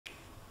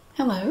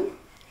Hello,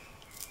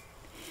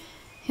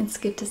 it's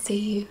good to see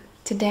you.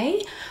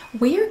 Today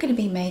we are going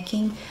to be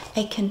making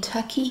a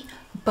Kentucky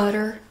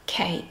butter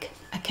cake.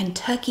 A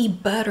Kentucky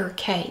butter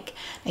cake.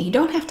 Now you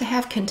don't have to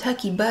have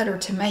Kentucky butter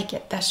to make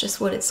it. That's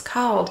just what it's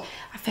called.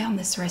 I found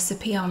this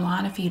recipe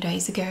online a few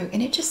days ago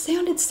and it just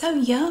sounded so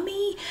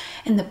yummy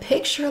and the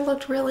picture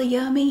looked really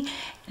yummy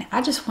and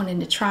I just wanted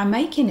to try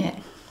making it.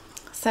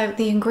 So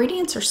the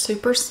ingredients are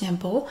super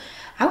simple.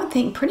 I would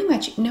think pretty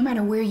much no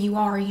matter where you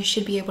are, you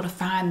should be able to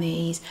find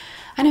these.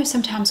 I know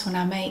sometimes when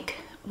I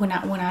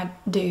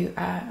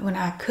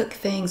cook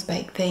things,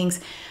 bake things,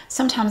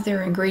 sometimes there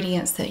are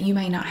ingredients that you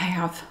may not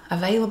have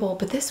available,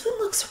 but this one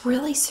looks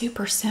really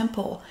super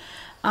simple.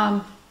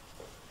 I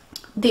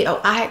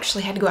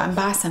actually had to go out and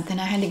buy something.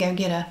 I had to go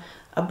get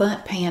a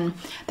bundt pan.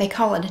 They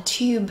call it a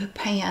tube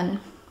pan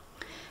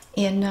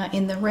in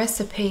the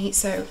recipe.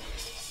 So.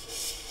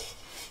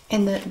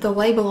 And the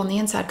label on the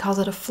inside calls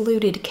it a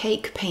fluted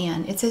cake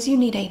pan. It says you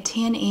need a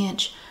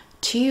 10-inch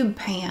tube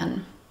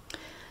pan.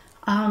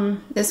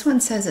 This one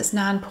says it's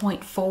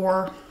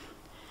 9.4.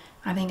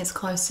 I think it's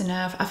close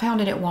enough. I found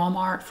it at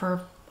Walmart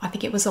for, I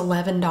think it was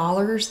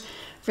 $11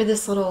 for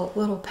this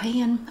little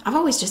pan. I've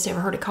always just ever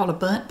heard it called a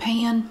bundt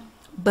pan.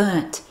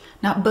 Bundt,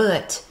 not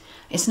butt.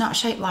 It's not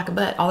shaped like a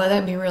butt, although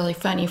that'd be really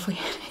funny if we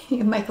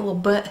could make a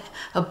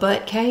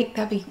butt cake.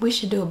 We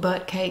should do a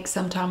butt cake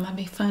sometime. That'd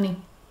be funny.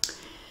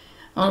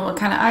 I don't know what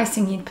kind of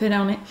icing you'd put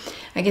on it.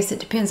 I guess it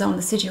depends on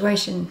the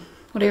situation,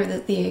 whatever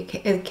the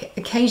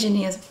occasion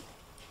is.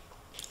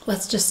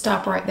 Let's just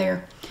stop right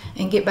there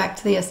and get back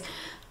to this.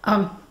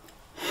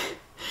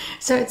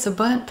 So it's a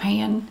bundt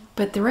pan,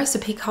 but the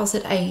recipe calls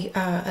it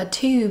a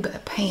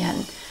tube pan.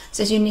 It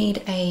says you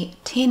need a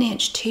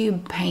 10-inch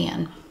tube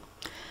pan.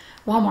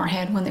 Walmart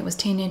had one that was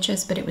 10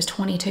 inches, but it was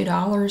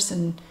 $22,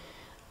 and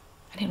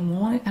I didn't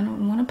want it. I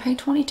don't want to pay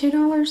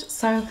 $22.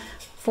 So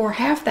for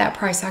half that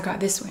price, I got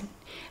this one.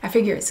 I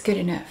figure it's good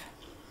enough.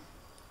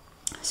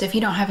 So if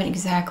you don't have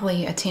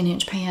exactly a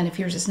 10-inch pan, if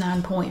yours is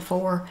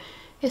 9.4,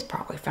 it's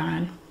probably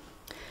fine.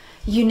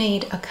 You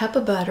need a cup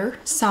of butter,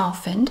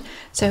 softened.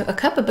 So a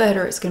cup of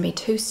butter is going to be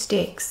 2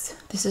 sticks.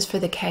 This is for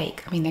the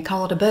cake. I mean, they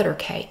call it a butter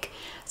cake.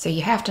 So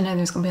you have to know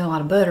there's going to be a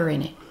lot of butter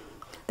in it.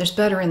 There's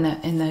butter in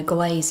the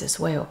glaze as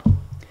well.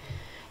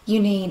 You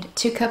need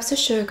 2 cups of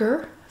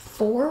sugar,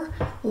 4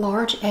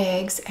 large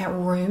eggs at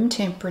room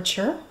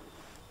temperature,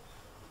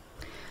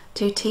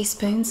 2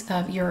 teaspoons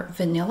of your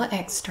vanilla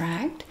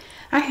extract.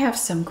 I have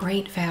some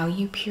Great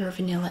Value pure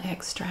vanilla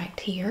extract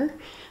here.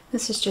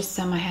 This is just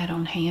some I had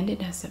on hand. It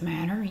doesn't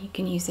matter. You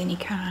can use any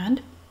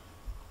kind.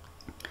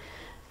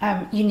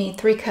 You need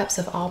 3 cups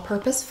of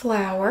all-purpose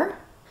flour,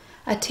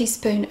 a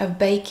teaspoon of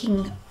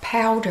baking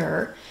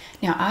powder.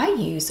 Now I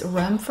use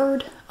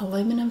Rumford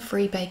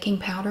aluminum-free baking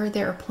powder.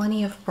 There are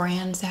plenty of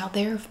brands out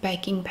there of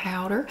baking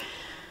powder.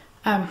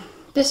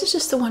 This is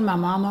just the one my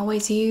mom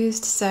always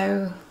used,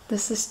 so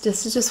this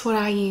is just what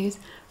I use.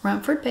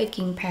 Rumford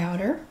baking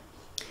powder.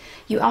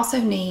 You also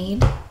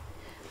need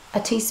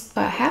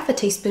half a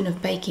teaspoon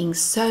of baking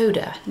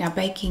soda. Now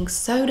baking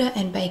soda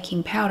and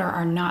baking powder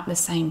are not the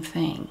same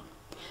thing.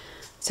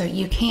 So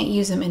you can't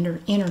use them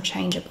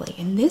interchangeably.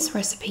 In this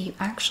recipe, you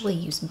actually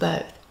use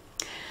both.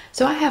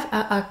 So I have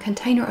a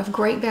container of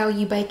Great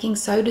Value baking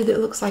soda that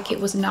looks like it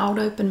was gnawed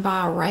open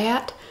by a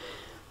rat.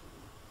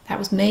 That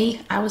was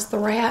me. I was the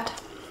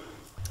rat.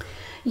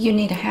 You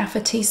need a half a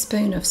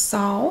teaspoon of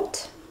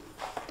salt.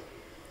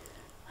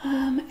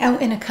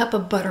 And a cup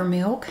of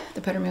buttermilk.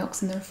 The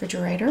buttermilk's in the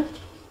refrigerator.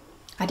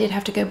 I did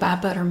have to go buy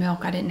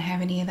buttermilk. I didn't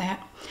have any of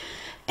that.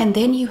 And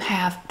then you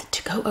have,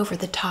 to go over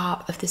the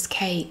top of this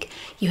cake,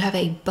 you have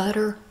a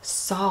butter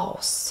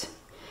sauce.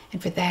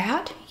 And for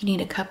that, you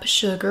need a cup of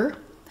sugar,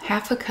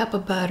 half a cup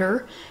of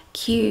butter,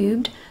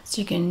 cubed,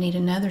 so you're going to need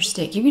another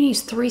stick. You're going to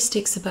use 3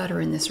 sticks of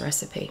butter in this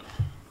recipe.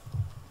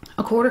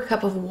 A 1/4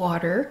 cup of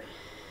water.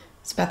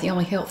 It's about the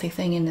only healthy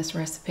thing in this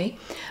recipe.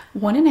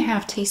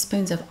 1½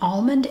 teaspoons of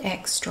almond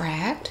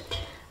extract.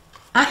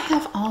 I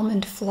have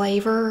almond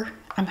flavor.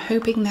 I'm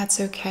hoping that's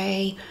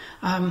okay.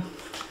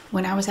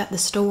 When I was at the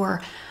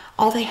store,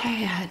 all they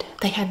had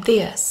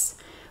this,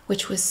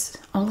 which was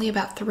only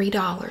about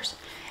 $3.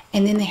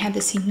 And then they had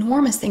this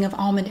enormous thing of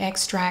almond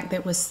extract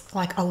that was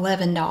like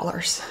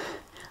 $11.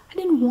 I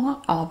didn't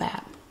want all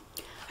that.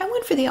 I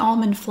went for the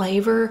almond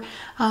flavor.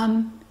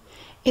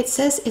 It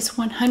says it's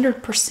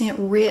 100%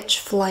 rich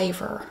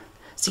flavor,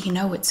 so you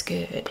know it's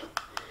good.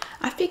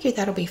 I figured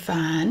that'll be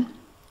fine.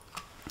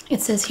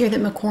 It says here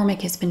that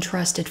McCormick has been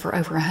trusted for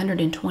over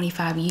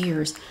 125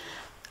 years.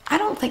 I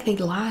don't think they'd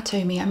lie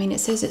to me. I mean, it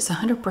says it's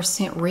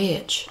 100%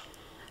 rich.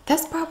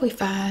 That's probably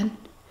fine.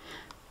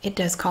 It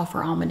does call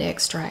for almond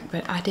extract,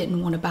 but I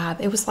didn't want to buy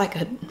it. It was like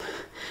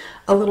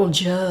a little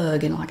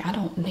jug, and like, I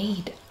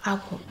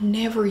will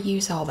never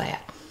use all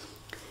that.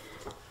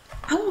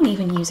 I won't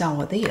even use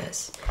all of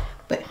this.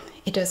 But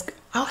it does.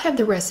 I'll have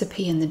the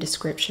recipe in the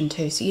description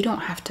too, so you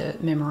don't have to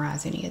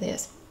memorize any of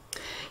this.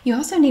 You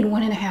also need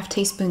 1½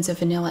 teaspoons of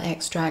vanilla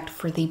extract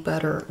for the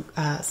butter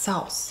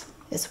sauce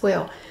as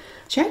well.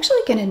 You're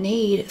actually going to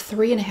need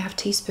 3.5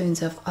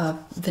 teaspoons of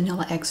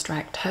vanilla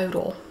extract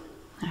total.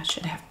 I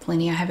should have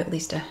plenty. I have at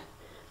least a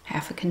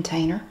half a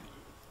container.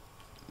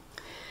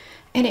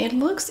 And it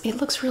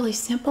looks really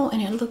simple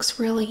and it looks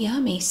really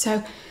yummy.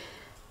 So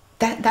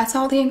that's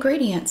all the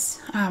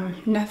ingredients.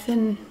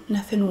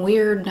 Nothing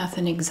weird,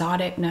 nothing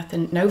exotic, no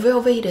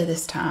Velveeta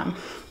this time.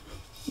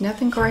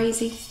 Nothing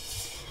crazy.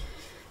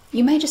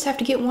 You may just have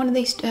to get one of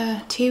these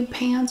tube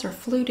pans or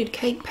fluted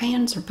cake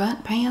pans or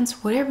butt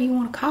pans, whatever you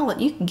want to call it.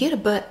 You can get a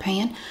butt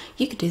pan.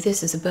 You could do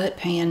this as a butt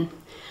pan,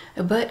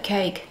 a butt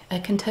cake, a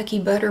Kentucky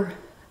butter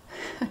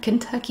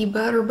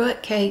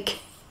butt cake.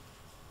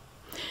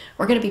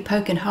 We're going to be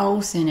poking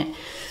holes in it.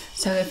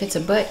 So if it's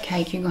a butt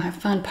cake, you're going to have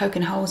fun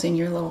poking holes in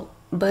your little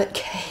butt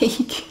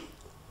cake.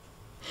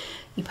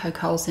 You poke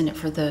holes in it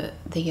for the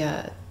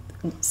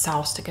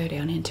sauce to go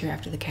down into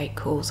after the cake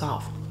cools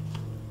off.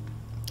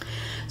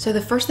 So the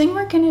first thing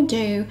we're going to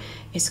do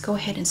is go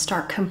ahead and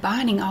start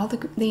combining all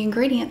the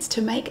ingredients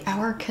to make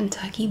our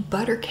Kentucky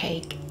butter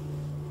cake.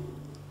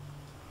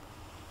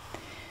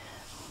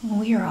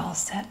 We are all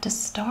set to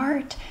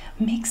start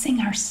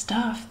mixing our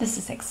stuff. This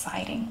is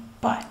exciting,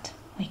 but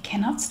we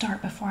cannot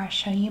start before I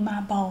show you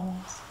my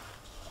bowls.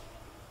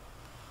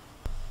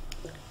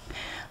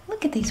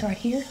 Look at these right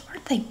here.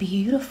 Aren't they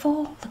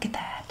beautiful? Look at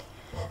that.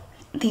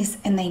 These,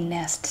 and they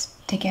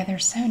nest together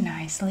so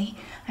nicely.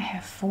 I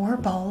have 4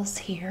 bowls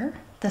here.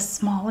 The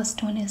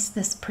smallest one is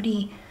this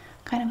pretty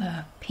kind of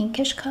a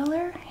pinkish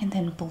color, and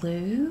then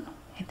blue,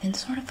 and then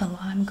sort of a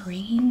lime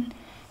green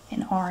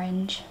and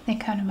orange. That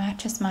kind of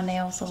matches my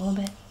nails a little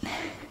bit.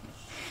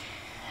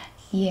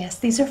 Yes,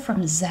 these are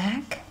from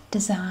Zak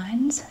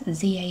Designs,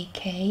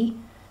 Z-A-K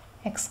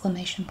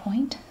exclamation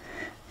point.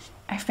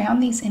 I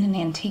found these in an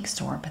antique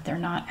store, but they're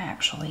not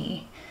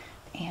actually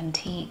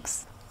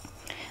antiques.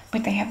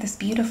 But they have this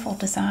beautiful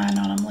design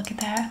on them. Look at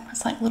that.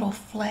 It's like little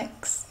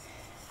flecks.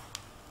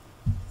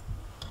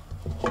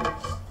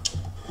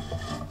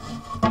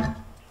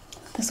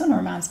 This one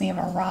reminds me of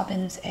a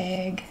robin's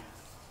egg.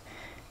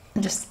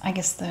 Just, I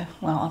guess a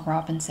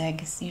robin's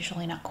egg is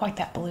usually not quite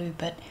that blue,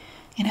 but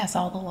it has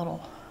all the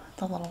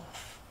little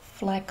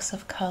flecks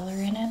of color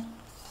in it.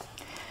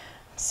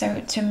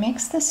 So to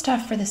mix the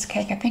stuff for this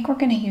cake, I think we're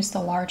going to use the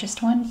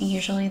largest one.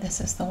 Usually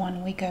this is the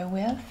one we go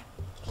with.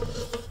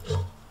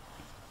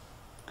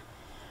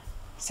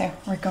 So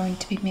we're going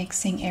to be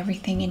mixing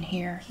everything in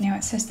here. Now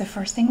it says the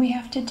first thing we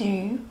have to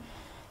do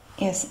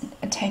is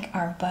take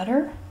our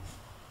butter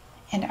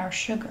and our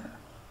sugar.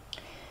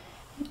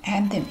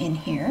 Add them in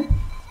here.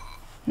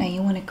 Now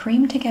you want to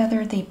cream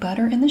together the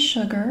butter and the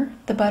sugar.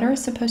 The butter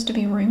is supposed to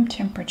be room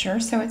temperature,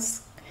 so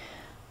it's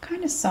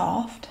kind of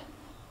soft.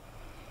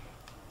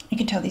 You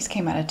can tell these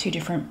came out of 2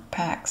 different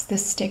packs.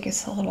 This stick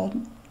is a little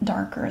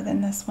darker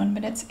than this one,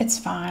 but it's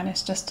fine.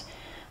 It's just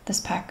this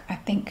pack, I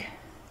think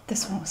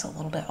this one was a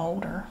little bit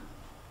older,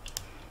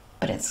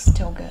 but it's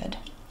still good.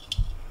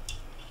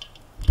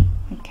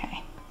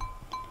 Okay.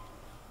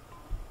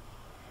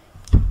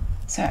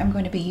 So I'm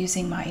going to be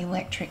using my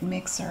electric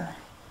mixer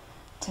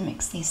to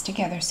mix these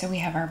together. So we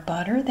have our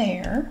butter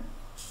there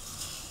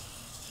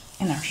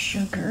and our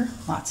sugar,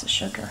 lots of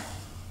sugar.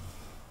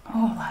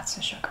 Oh, lots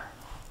of sugar.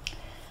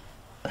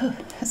 Ooh,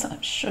 it's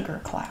a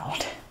sugar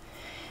cloud.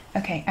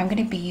 Okay, I'm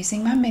going to be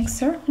using my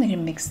mixer. I'm going to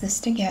mix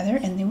this together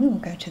and then we will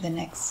go to the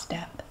next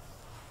step.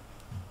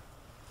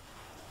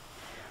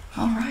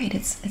 All right,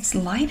 it's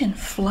light and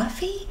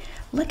fluffy.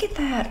 Look at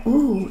that.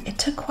 Ooh, it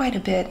took quite a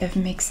bit of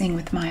mixing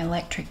with my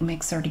electric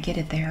mixer to get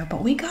it there,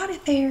 but we got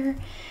it there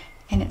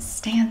and it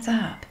stands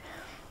up.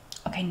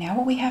 Okay, now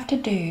what we have to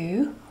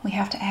do, we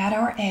have to add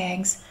our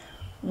eggs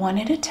one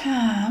at a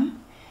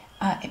time,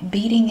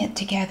 beating it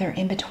together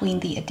in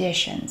between the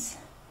additions.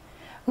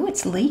 Ooh,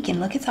 it's leaking.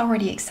 Look, it's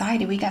already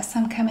excited. We got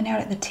some coming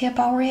out at the tip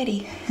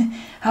already.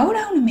 Hold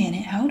on a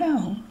minute. Hold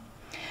on.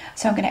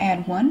 So I'm going to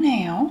add one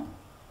now.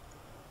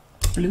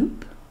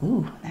 Bloop.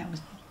 Ooh, that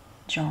was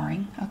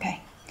jarring.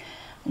 Okay.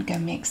 I'm going to go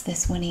mix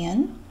this one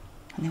in,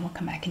 and then we'll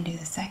come back and do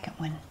the second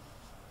one.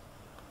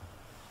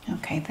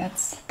 Okay,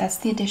 that's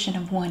the addition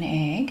of 1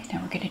 egg.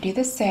 Now we're going to do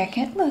the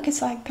second. Look,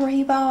 it's like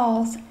 3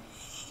 balls.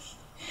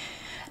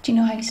 Do you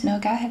know I used to know a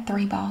guy had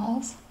 3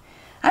 balls?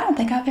 I don't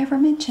think I've ever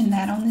mentioned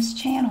that on this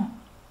channel.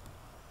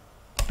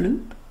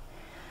 Bloop.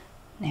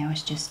 Now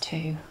it's just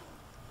 2.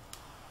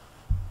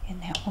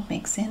 And now we'll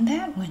mix in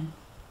that one.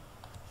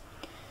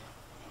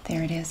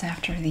 There it is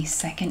after the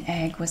second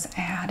egg was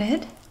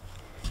added.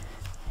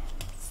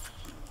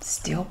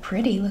 Still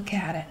pretty, look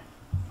at it.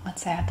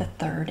 Let's add the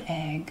 3rd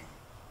egg.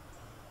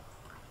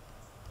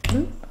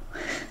 Bloop.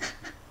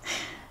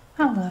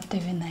 I love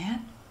doing that.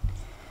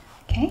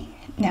 Okay,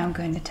 now I'm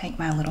going to take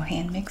my little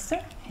hand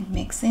mixer and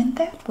mix in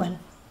that one.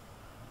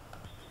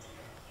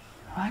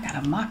 Oh, I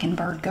got a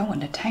mockingbird going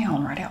to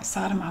town right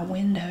outside of my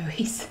window.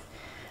 He's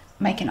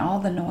making all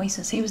the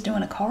noises. He was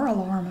doing a car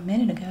alarm a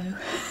minute ago.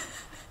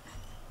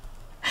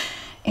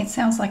 It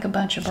sounds like a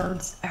bunch of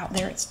birds out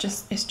there. It's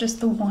just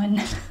the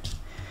one.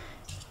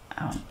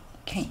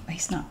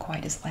 He's not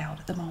quite as loud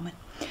at the moment.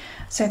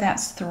 So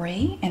that's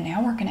 3, and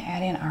now we're going to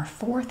add in our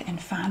 4th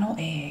and final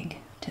egg.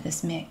 to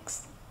this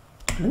mix.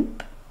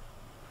 Bloop.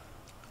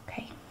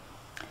 Okay.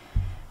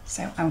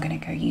 So I'm going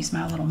to go use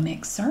my little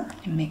mixer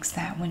and mix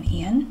that one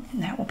in,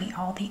 and that will be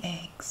all the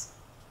eggs.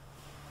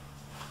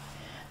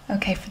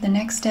 Okay, for the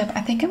next step,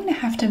 I think I'm going to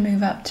have to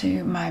move up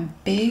to my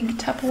big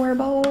Tupperware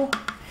bowl.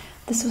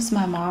 This was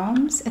my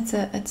mom's. It's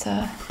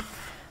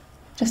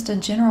just a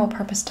general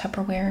purpose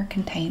Tupperware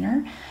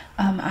container.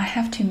 I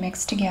have to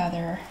mix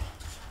together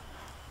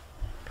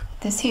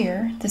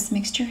this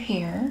mixture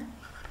here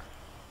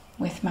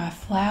with my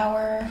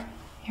flour.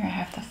 Here I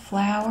have the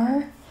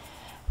flour,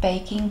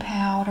 baking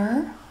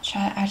powder.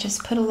 I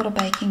just put a little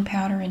baking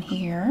powder in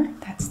here.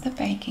 That's the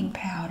baking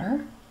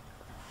powder.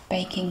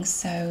 Baking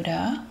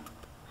soda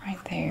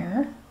right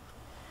there.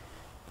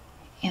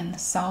 And the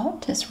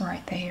salt is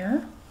right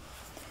there.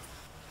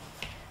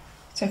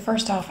 So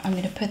first off, I'm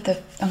going to put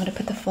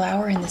the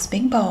flour in this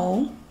big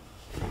bowl.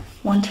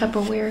 One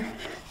Tupperware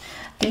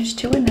dish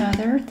to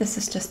another. This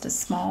is just a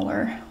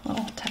smaller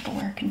little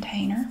Tupperware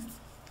container.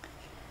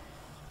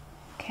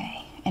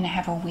 Okay, and I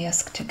have a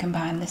whisk to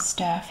combine this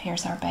stuff.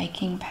 Here's our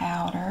baking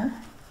powder.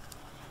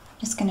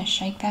 Just going to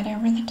shake that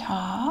over the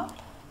top.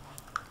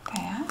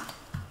 That.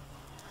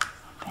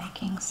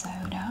 Baking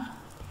soda.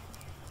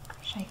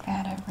 Shake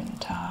that over the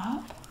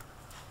top.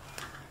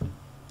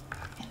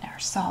 And our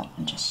salt,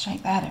 and just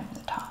shake that over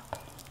the top.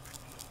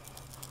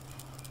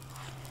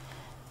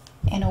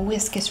 And a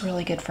whisk is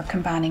really good for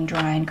combining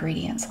dry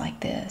ingredients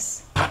like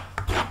this.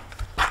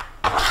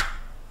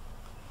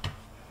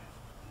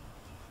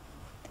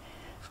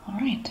 All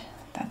right,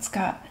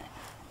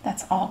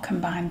 that's all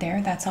combined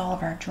there. That's all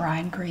of our dry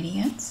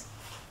ingredients.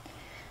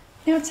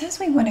 Now it says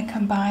we want to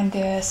combine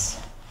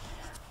this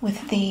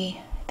with the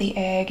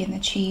egg and the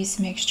cheese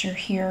mixture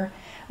here.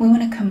 We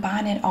want to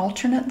combine it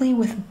alternately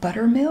with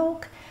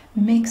buttermilk,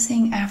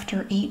 mixing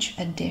after each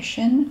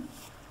addition.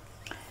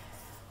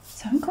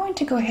 So I'm going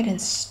to go ahead and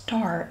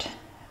start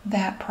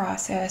that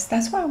process.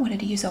 That's why I wanted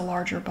to use a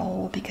larger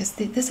bowl, because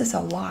this is a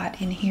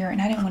lot in here,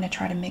 and I didn't want to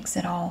try to mix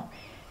it all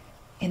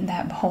in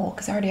that bowl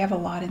because I already have a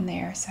lot in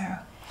there. So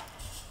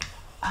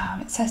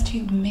it says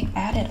to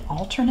add it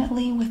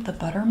alternately with the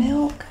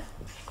buttermilk,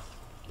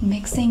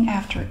 mixing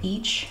after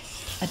each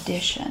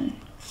addition.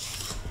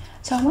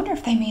 So I wonder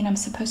if they mean I'm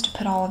supposed to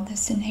put all of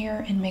this in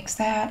here and mix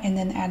that, and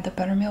then add the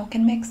buttermilk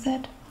and mix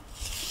it.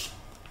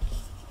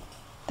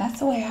 That's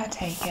the way I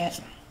take it.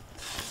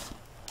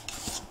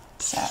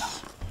 So,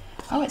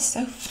 oh, it's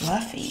so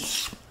fluffy.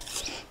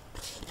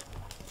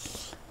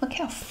 Look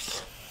how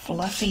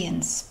fluffy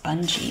and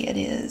spongy it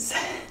is.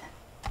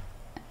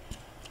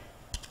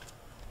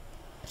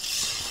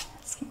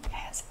 It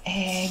has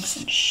eggs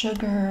and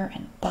sugar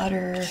and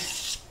butter.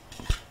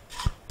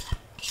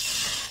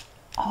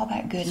 All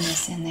that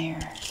goodness in there.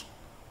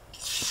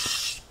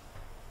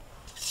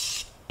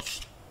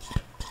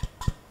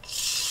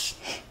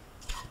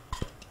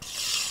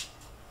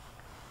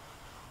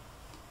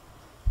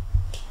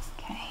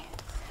 Okay,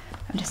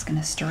 I'm just going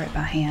to stir it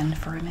by hand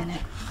for a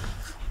minute.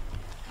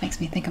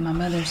 Makes me think of my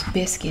mother's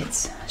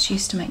biscuits. She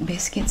used to make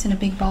biscuits in a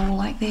big bowl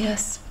like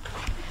this.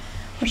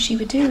 What she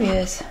would do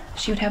is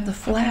she would have the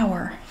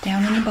flour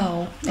down in the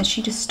bowl, and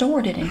she just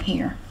stored it in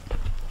here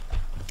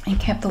and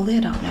kept the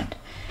lid on it.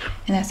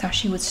 And that's how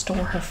she would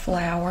store her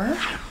flour.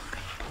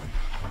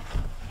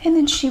 And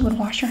then she would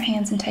wash her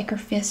hands and take her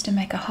fist and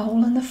make a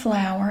hole in the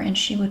flour, and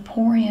she would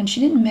pour in,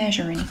 she didn't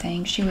measure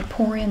anything, she would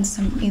pour in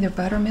some either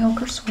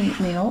buttermilk or sweet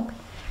milk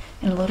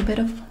and a little bit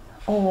of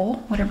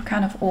oil, whatever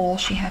kind of oil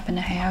she happened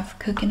to have,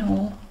 cooking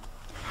oil,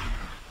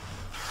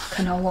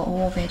 canola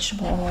oil,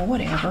 vegetable oil,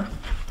 whatever.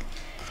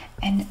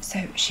 And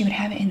so she would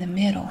have it in the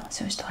middle,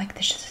 so it's like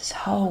this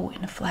hole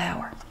in the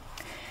flour.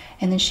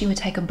 And then she would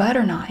take a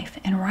butter knife,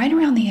 and right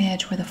around the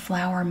edge where the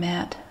flour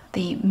met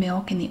the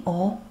milk and the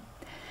oil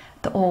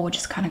would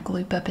just kind of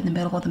gloop up in the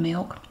middle of the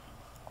milk.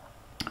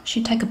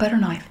 She'd take a butter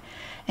knife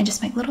and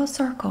just make little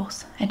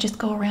circles and just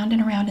go around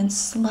and around and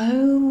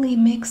slowly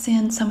mix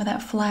in some of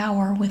that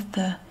flour with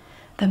the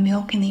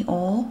milk and the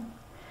oil.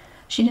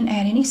 She didn't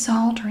add any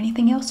salt or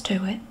anything else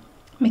to it.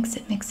 Mix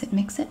it, mix it,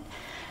 mix it,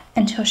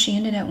 until she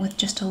ended up with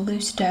just a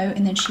loose dough,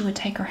 and then she would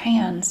take her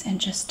hands and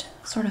just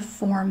sort of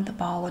form the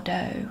ball of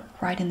dough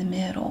right in the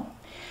middle.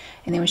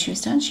 And then when she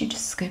was done, she'd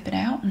just scoop it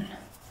out and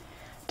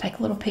take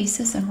little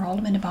pieces and roll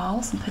them into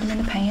balls and put them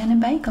in the pan and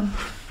bake them.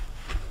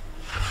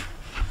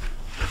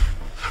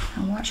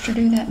 I watched her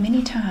do that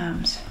many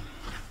times.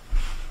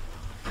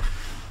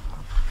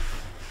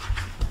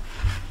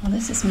 Well,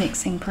 this is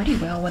mixing pretty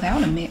well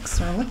without a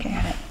mixer. Look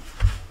at it.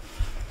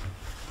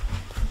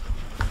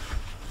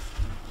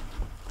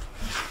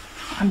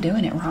 I'm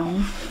doing it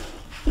wrong.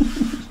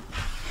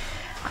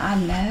 I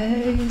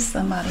know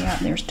somebody out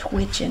there's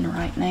twitching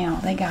right now.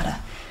 They got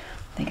a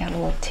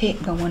little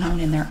tick going on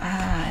in their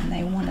eye, and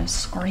they want to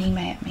scream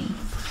at me.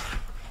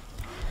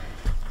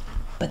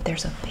 But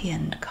there's a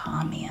pinned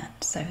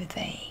comment, so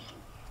they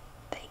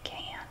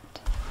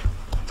can't.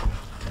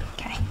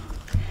 Okay,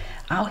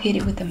 I'll hit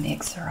it with the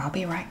mixer. I'll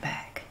be right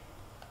back.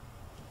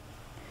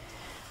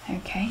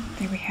 Okay,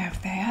 there we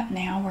have that.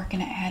 Now we're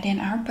going to add in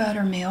our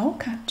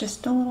buttermilk,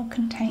 just a little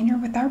container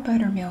with our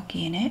buttermilk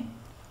in it.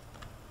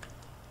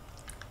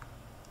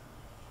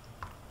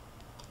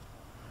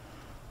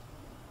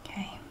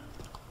 Okay,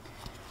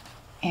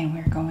 and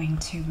we're going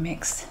to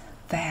mix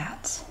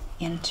that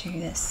into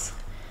this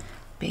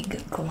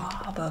big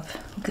glob of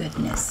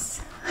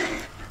goodness.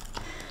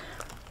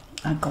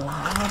 A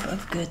glob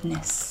of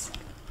goodness.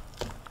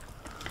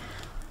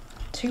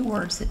 Two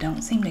words that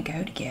don't seem to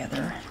go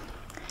together.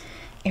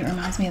 It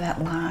reminds me of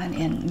that line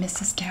in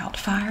Mrs.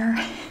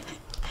 Doubtfire.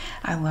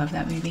 I love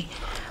that movie,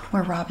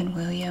 where Robin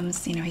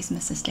Williams, you know, he's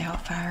Mrs.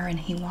 Doubtfire, and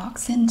he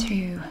walks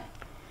into,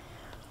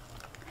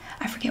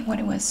 I forget what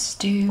it was,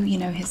 Stu, you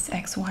know, his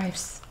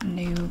ex-wife's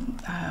new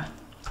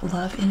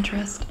love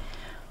interest.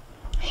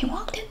 He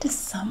walked into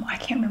some, I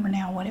can't remember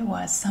now what it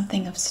was,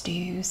 something of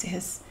Stu's,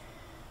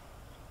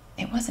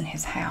 it wasn't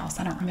his house,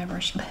 I don't remember,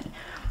 but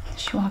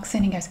she walks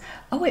in and goes,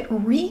 "Oh, it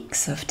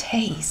reeks of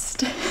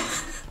taste."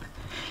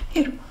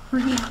 It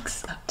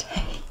reeks of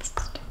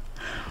taste.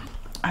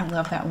 I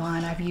love that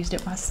line. I've used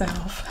it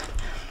myself.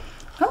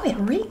 Oh, it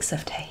reeks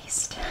of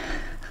taste.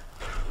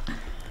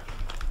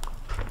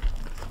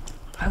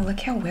 Oh, look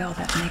how well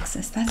that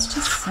mixes. That's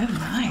just so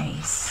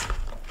nice.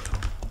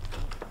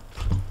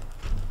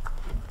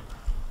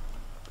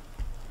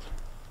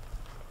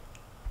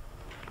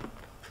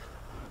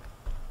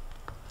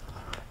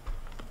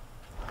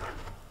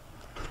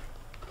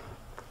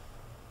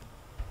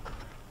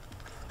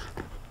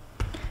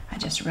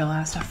 Just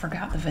realized I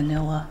forgot the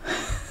vanilla.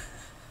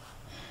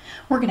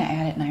 We're gonna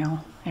add it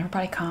now.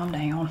 Everybody calm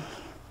down.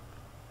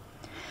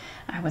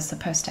 I was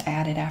supposed to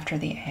add it after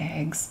the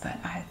eggs, but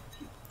I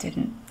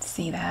didn't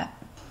see that.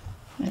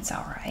 It's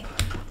all right.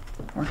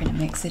 We're gonna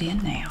mix it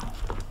in now.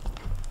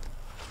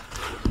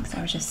 So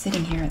I was just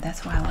sitting here.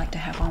 That's why I like to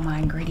have all my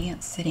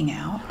ingredients sitting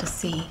out, to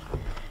see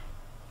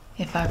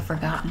if I've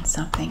forgotten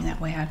something.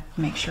 That way I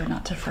make sure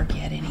not to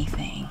forget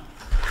anything.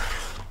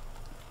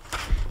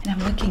 And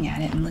I'm looking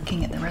at it and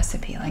looking at the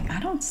recipe like, I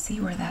don't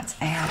see where that's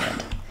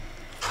added.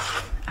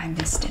 I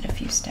missed it a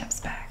few steps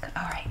back.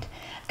 All right,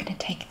 I'm gonna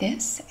take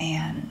this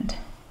and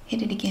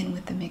hit it again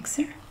with the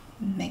mixer.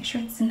 Make sure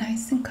it's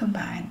nice and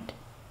combined.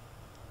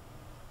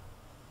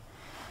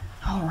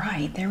 All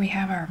right, there we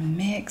have our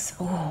mix.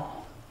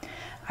 Oh,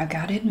 I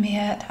gotta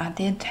admit, I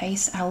did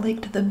taste, I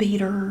licked the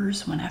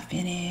beaters when I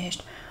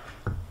finished.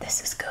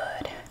 This is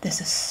good.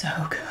 This is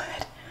so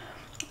good.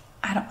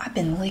 I've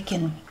been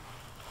licking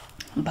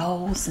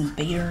bowls and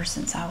beaters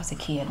since I was a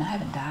kid, and I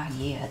haven't died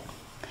yet.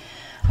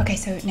 Okay,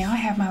 so now I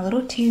have my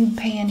little tube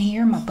pan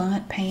here, my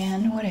bundt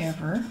pan,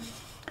 whatever,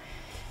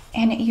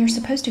 and you're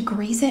supposed to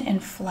grease it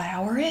and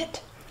flour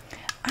it.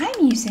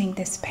 I'm using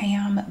this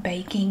Pam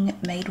baking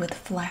made with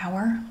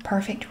flour,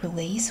 perfect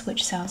release,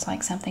 which sounds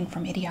like something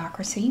from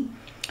Idiocracy.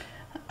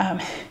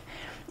 And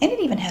it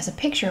even has a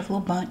picture of a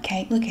little bundt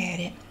cake. Look at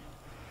it.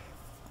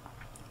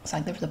 It's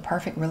like there was a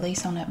perfect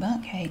release on that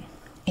bundt cake.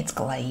 It's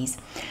glaze.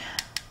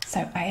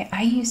 So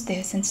I use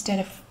this instead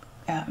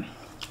of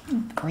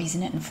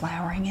greasing it and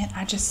flouring it.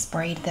 I just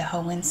sprayed the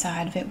whole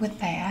inside of it with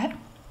that.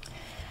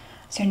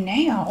 So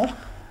now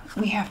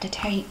we have to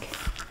take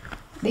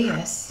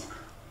this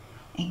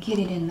and get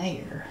it in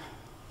there,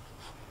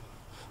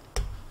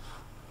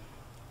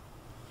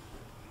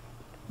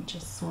 which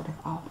is sort of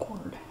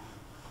awkward.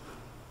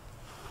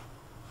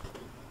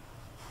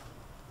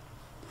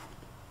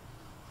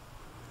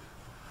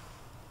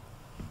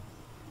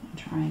 I'm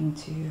trying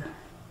to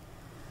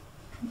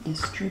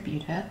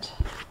distribute it.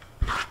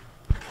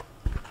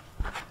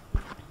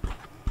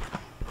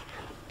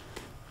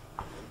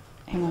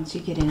 And once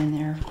you get it in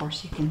there, of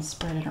course, you can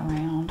spread it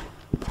around.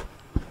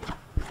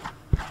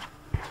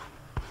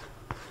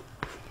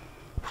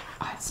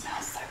 Oh, it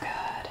smells so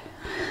good.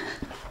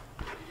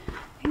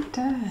 It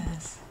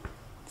does.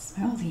 It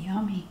smells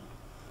yummy.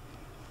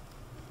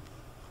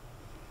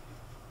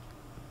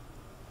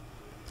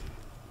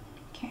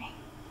 Okay.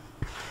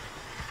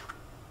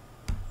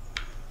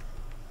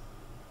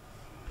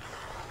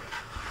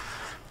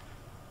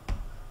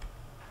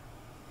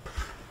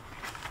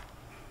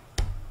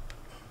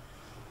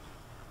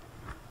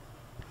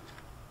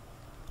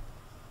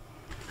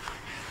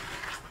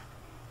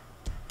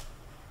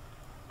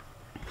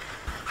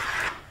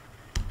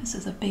 This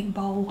is a big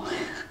bowl.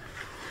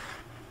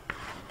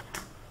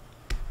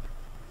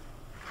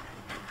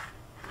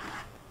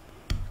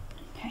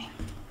 Okay.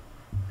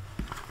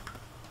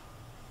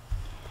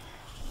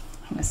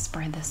 I'm going to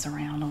spread this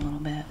around a little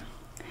bit.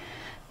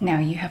 Now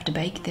you have to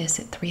bake this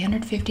at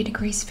 350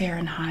 degrees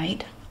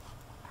Fahrenheit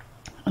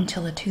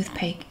until a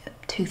toothpick,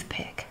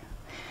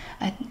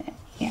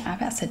 yeah, I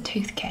about said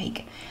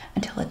toothcake,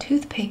 until a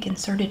toothpick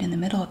inserted in the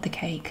middle of the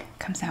cake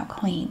comes out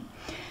clean.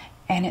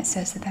 And it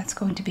says that that's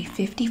going to be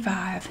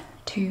 55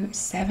 to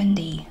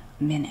 70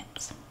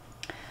 minutes.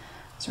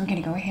 So we're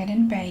going to go ahead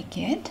and bake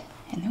it,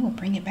 and then we'll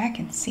bring it back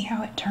and see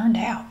how it turned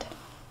out.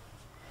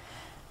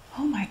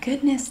 Oh my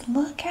goodness,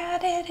 look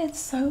at it. It's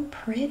so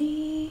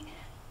pretty.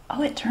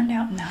 Oh, it turned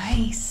out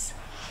nice.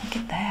 Look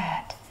at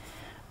that.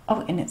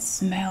 Oh, and it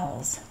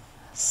smells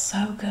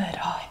So good.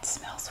 Oh, it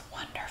smells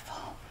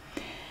wonderful.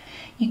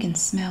 You can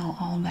smell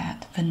all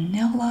that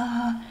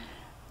vanilla.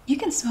 You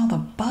can smell the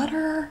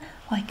butter.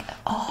 Like,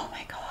 oh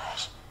my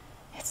gosh,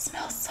 it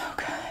smells so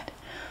good.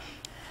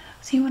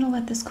 So you want to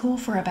let this cool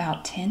for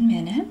about 10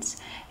 minutes,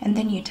 and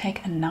then you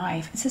take a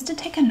knife. It says to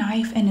take a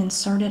knife and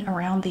insert it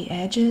around the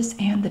edges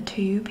and the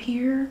tube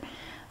here.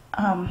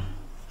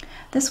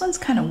 This one's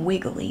kind of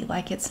wiggly,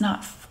 like it's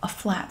not a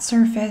flat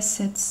surface,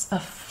 it's a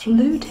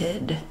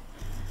fluted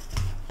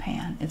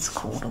pan. It's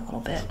cooled a little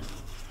bit.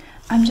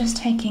 I'm just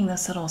taking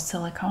this little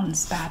silicone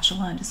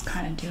spatula and just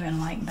kind of doing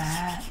like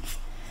that.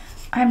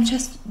 I'm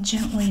just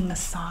gently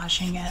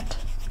massaging it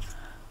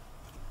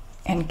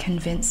and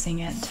convincing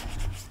it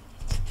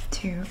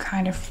to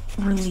kind of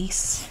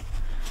release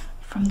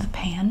from the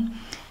pan.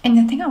 And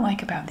the thing I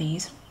like about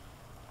these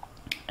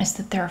is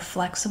that they're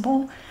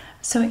flexible,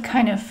 so it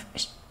kind of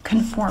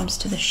conforms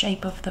to the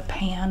shape of the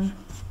pan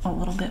a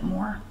little bit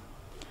more.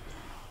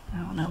 I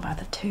don't know about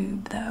the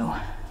tube though.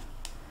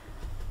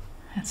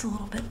 It's a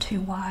little bit too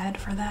wide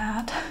for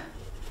that.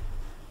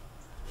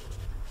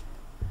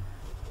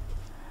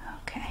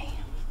 Okay.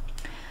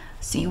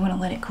 So you want to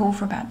let it cool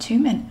for about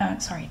 10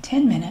 minutes,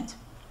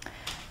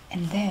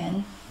 and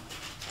then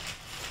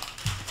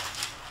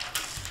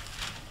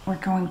we're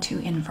going to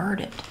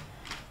invert it,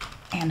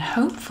 and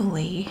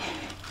hopefully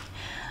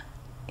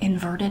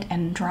invert it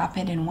and drop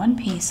it in one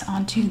piece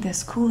onto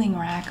this cooling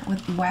rack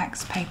with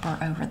wax paper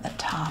over the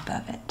top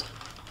of it.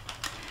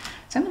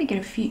 So I'm going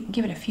to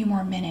give it a few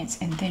more minutes,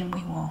 and then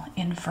we will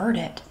invert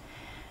it.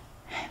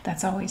 I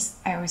always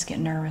get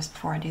nervous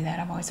before I do that.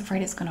 I'm always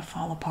afraid it's going to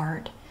fall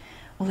apart.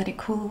 We'll let it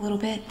cool a little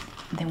bit,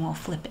 and then we'll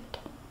flip it.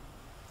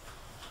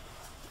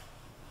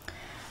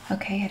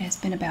 Okay, it has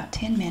been about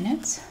 10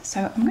 minutes,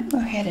 so I'm going to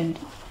go ahead and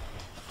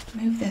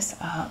move this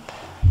up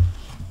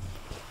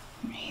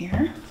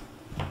here.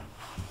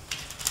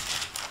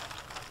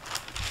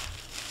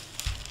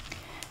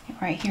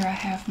 Right here I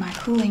have my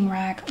cooling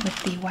rack with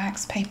the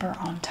wax paper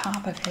on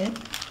top of it.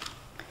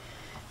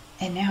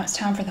 And now it's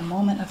time for the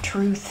moment of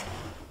truth.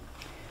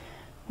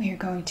 We are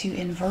going to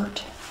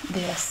invert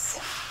this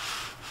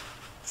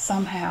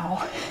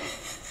somehow.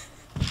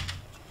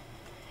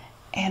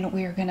 And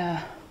we're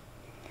gonna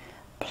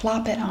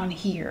plop it on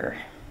here.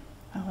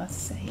 Well, let's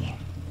see.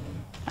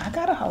 I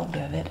got a hold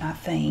of it, I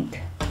think.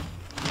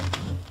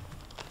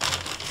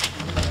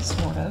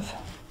 Sort of.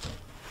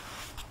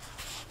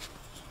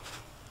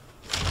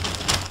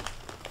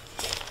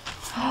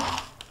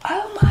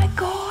 Oh my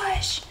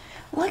gosh!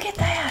 Look at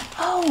that!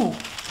 Oh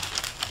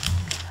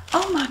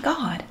my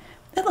God!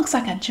 That looks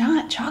like a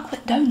giant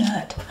chocolate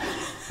donut.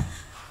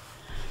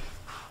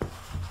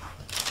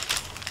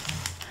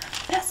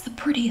 That's the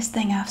prettiest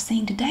thing I've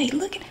seen today.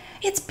 Look at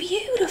it's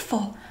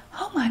beautiful.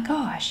 Oh my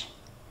gosh!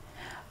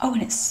 Oh,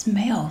 and it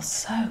smells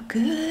so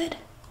good.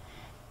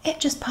 It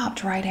just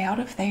popped right out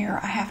of there.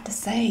 I have to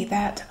say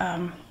that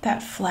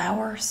that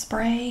flour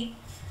spray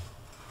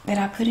that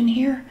I put in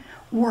here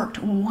worked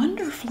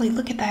wonderfully.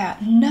 Look at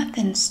that.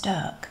 Nothing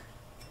stuck.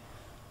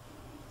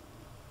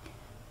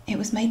 It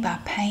was made by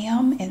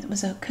Pam, and it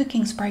was a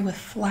cooking spray with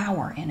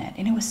flour in it,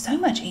 and it was so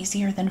much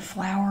easier than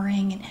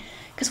flouring.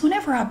 Because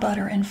whenever I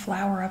butter and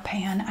flour a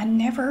pan, I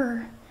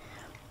never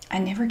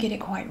get it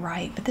quite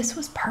right, but this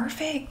was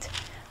perfect.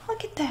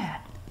 Look at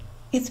that.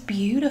 It's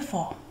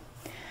beautiful.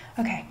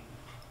 Okay,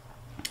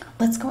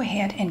 let's go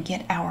ahead and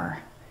get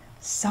our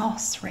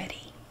sauce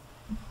ready.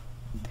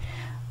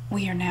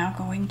 We are now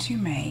going to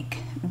make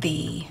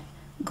the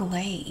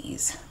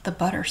glaze, the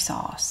butter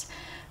sauce.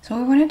 So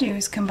what we want to do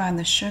is combine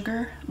the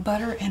sugar,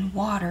 butter, and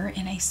water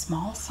in a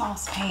small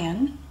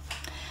saucepan.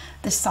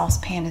 This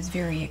saucepan is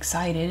very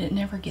excited. It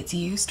never gets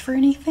used for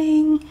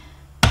anything,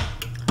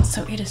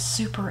 so it is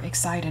super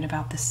excited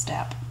about this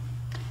step.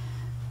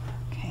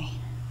 Okay,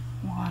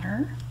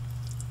 water.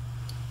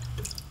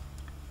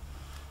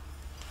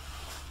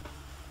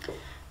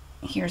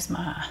 Here's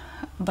my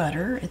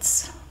butter.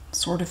 It's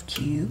sort of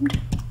cubed.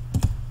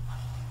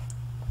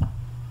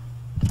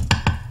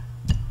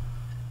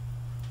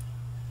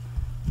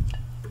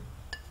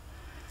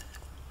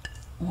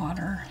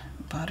 Water,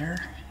 butter,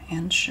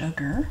 and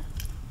sugar.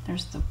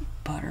 There's the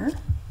butter.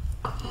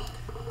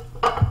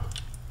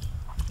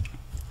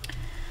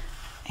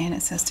 And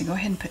it says to go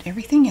ahead and put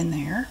everything in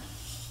there.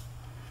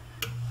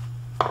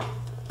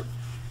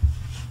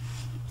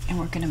 And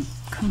we're going to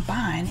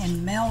combine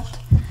and melt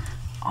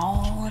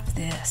all of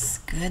this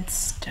good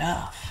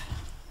stuff.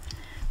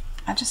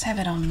 I just have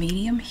it on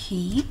medium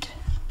heat.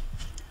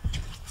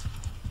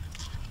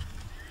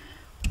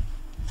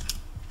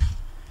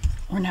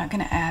 We're not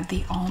going to add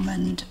the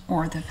almond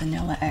or the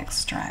vanilla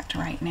extract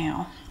right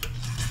now.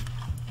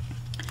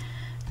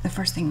 The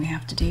first thing we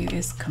have to do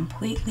is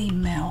completely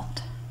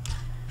melt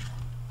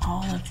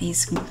all of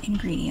these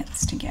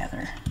ingredients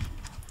together.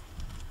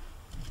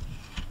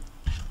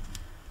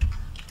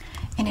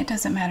 And it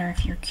doesn't matter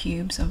if your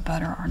cubes of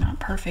butter are not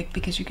perfect,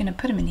 because you're going to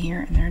put them in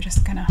here and they're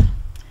just going to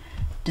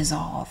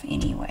dissolve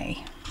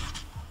anyway.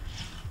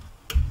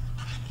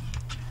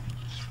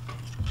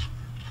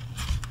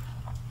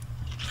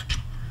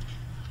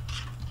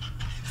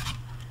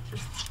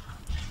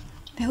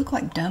 They look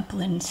like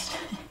dumplings.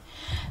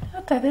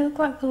 Okay, they look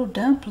like little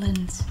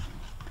dumplings.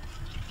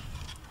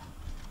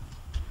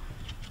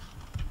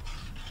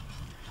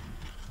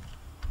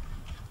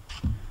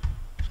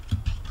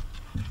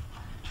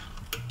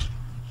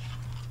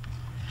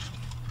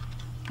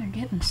 They're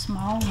getting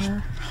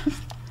smaller.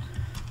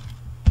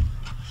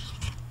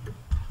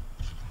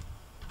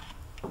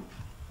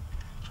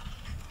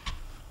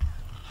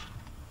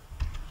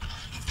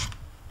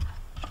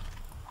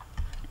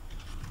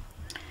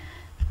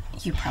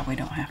 You probably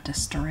don't have to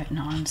stir it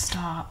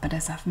non-stop, but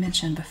as I've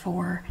mentioned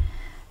before,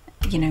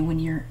 you know, when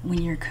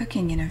you're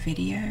cooking in a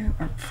video,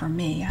 or for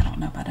me, I don't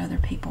know about other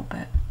people,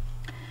 but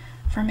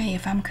for me,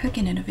 if I'm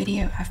cooking in a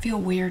video, I feel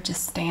weird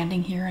just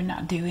standing here and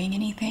not doing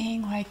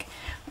anything, like,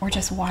 or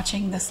just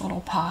watching this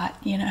little pot,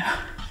 you know.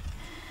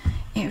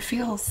 It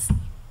feels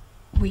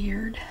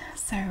weird,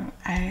 so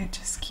I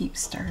just keep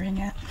stirring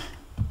it.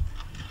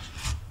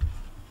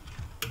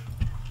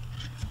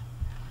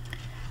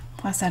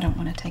 Plus, I don't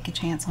want to take a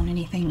chance on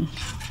anything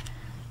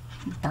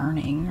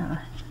burning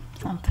or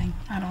something.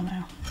 I don't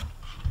know.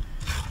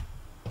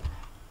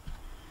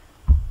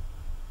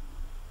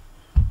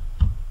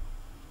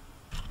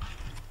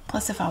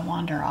 Plus, if I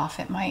wander off,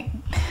 it might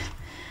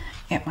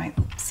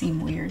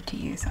seem weird to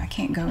you, so I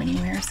can't go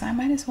anywhere, so I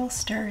might as well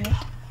stir it.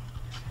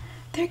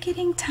 They're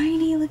getting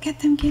tiny. Look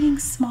at them getting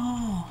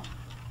small.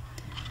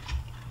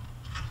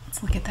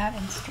 Let's look at that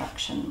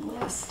instruction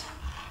list.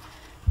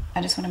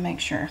 I just want to make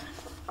sure.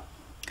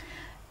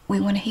 We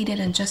want to heat it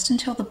in just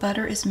until the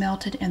butter is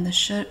melted and the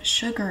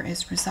sugar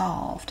is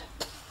dissolved.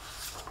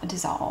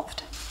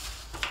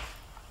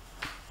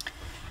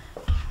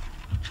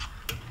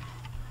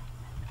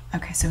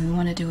 Okay, so we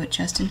want to do it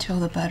just until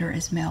the butter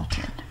is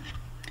melted.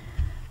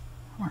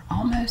 We're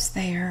almost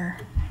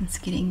there. It's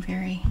getting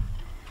very,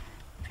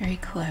 very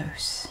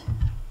close.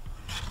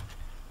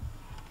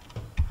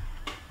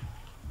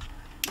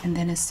 And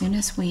then as soon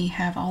as we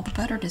have all the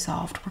butter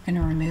dissolved, we're going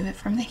to remove it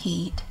from the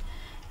heat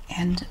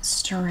and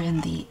stir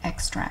in the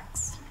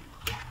extracts.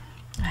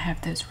 I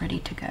have those ready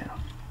to go.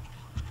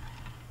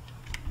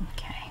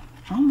 Okay,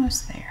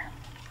 almost there.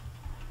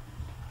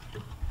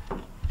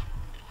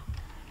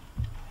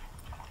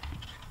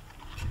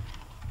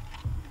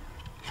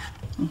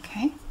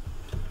 Okay,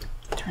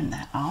 turn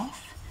that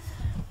off.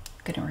 I'm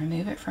going to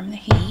remove it from the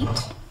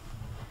heat.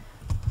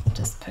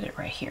 Just put it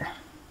right here.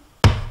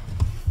 And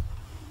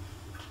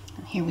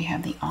here we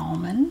have the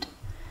almond.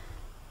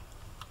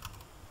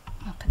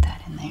 I'll put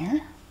that in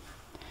there.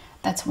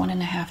 That's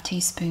 1.5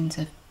 teaspoons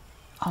of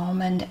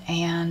almond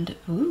and,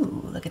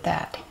 ooh, look at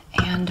that,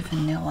 and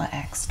vanilla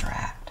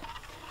extract.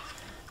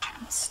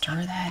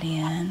 Stir that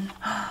in.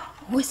 Oh,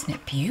 isn't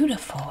it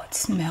beautiful? It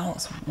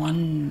smells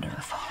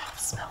wonderful. It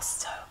smells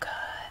so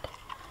good.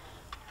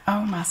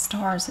 Oh my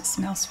stars, it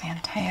smells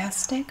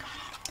fantastic.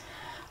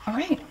 All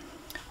right,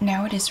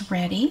 now it is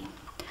ready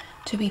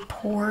to be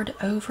poured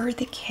over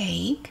the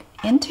cake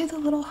into the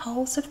little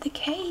holes of the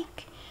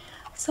cake.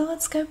 So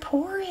let's go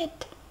pour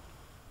it.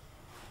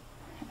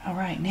 All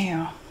right,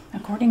 now,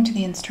 according to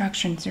the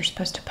instructions, you're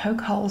supposed to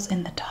poke holes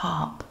in the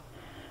top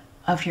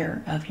of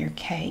your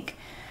cake.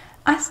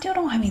 I still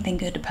don't have anything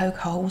good to poke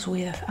holes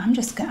with.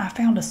 I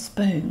found a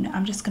spoon.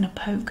 I'm just gonna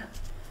poke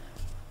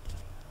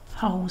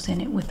holes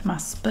in it with my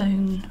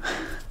spoon.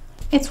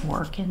 It's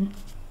working.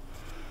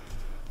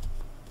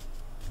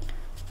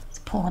 It's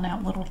pulling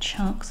out little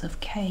chunks of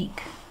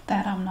cake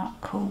that I'm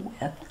not cool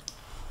with.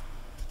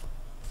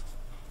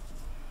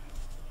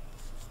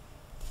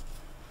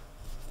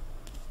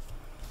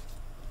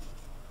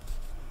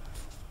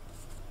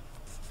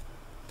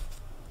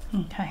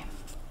 Okay,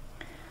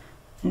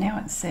 now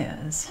it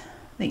says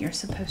that you're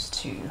supposed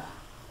to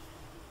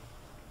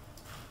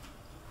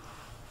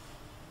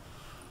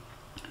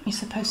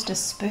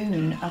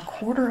spoon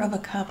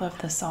 1/4 cup of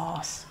the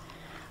sauce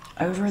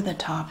over the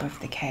top of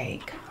the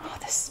cake. Oh,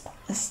 this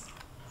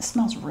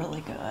smells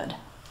really good.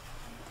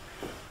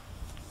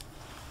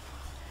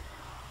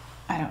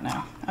 I don't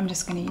know. I'm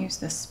just going to use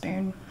this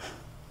spoon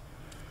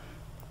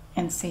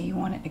and see. You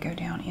want it to go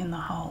down in the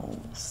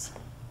holes.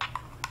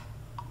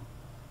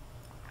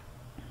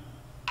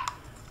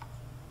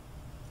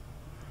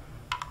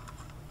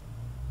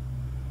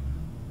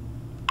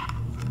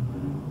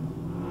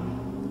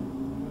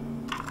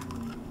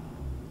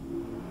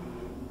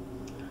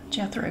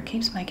 Jethro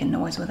keeps making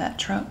noise with that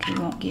truck. He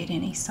won't get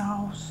any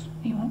sauce.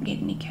 He won't get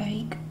any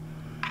cake.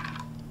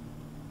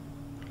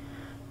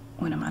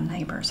 One of my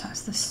neighbors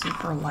has this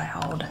super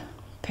loud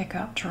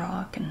pickup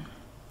truck, and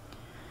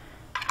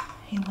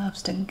he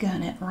loves to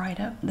gun it right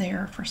up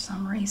there for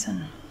some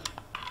reason.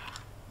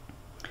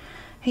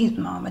 His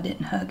mama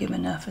didn't hug him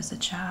enough as a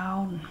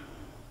child.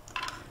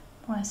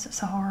 Bless his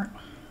heart.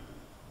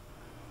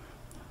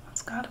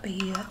 That's got to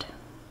be it.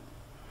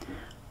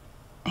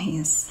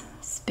 He's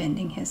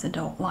spending his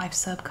adult life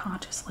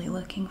subconsciously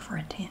looking for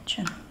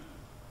attention.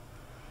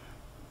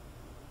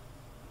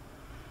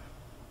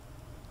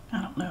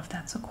 I don't know if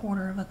that's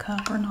 1/4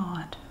 cup or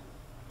not.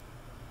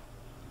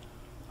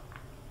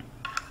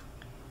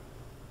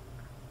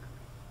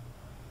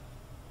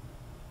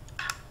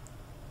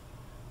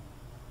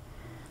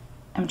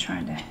 I'm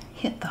trying to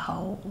hit the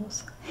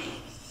holes.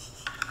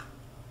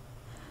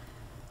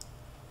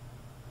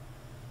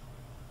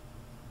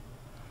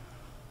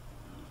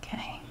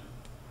 Okay.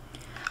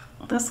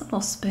 Well, this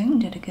little spoon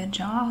did a good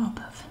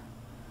job of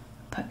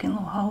poking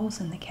little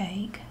holes in the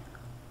cake.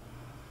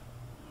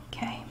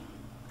 Okay.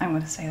 I'm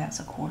going to say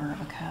that's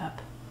 1/4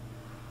 cup.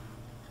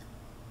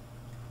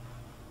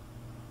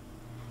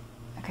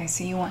 Okay,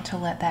 so you want to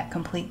let that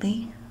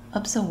completely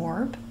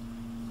absorb.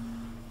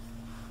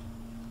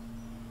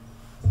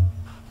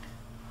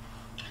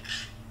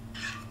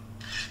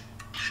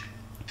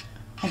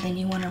 And then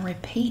you want to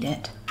repeat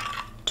it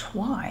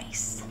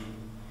twice.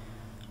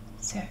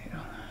 So,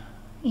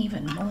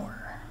 even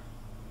more.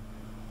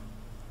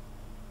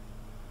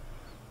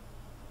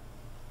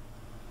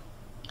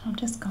 I'm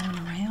just going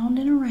around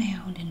and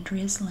around and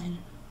drizzling.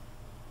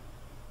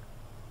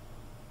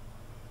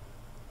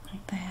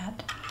 Like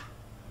that.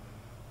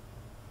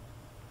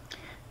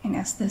 And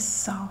as this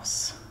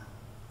sauce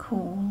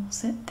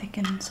cools, it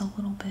thickens a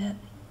little bit.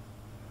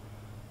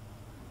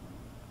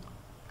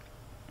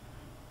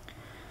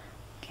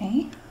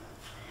 Okay.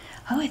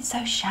 Oh, it's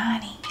so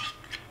shiny.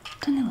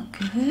 Doesn't it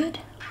look good?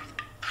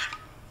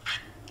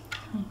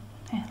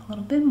 Add a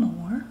little bit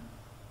more.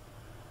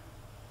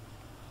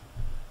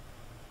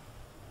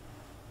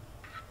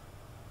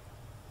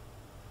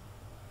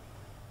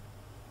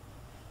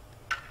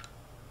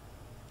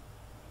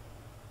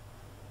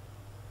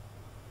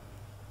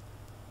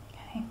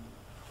 Okay.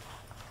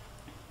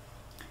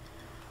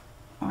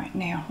 All right,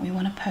 now we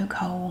want to poke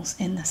holes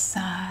in the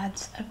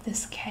sides of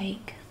this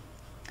cake.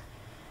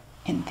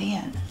 And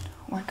then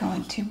we're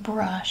going to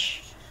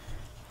brush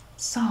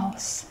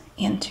sauce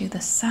into the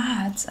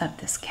sides of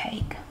this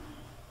cake.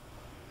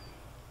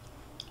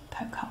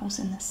 Poke holes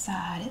in the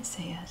side, it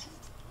says.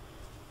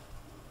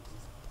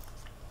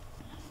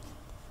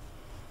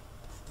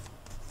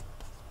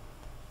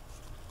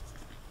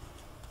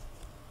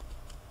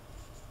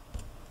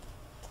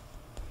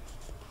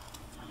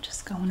 I'm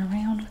just going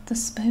around with the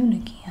spoon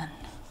again.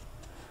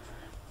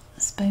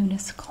 The spoon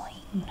is clean.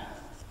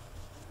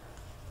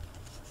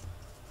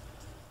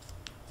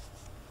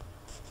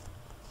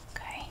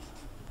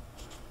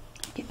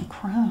 Getting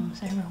crumbs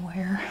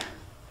everywhere.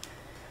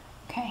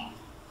 Okay.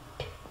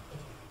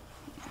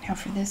 Now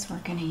for this we're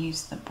going to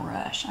use the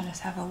brush. I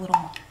just have a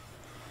little,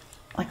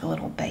 like a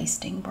little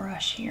basting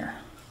brush here.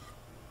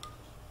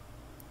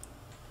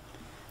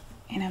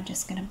 And I'm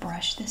just going to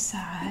brush the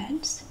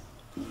sides,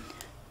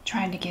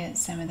 trying to get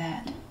some of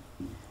that,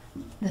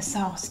 the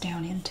sauce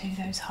down into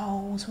those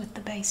holes with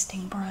the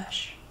basting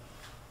brush.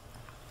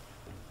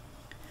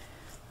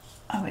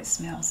 Oh, it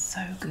smells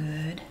so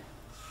good.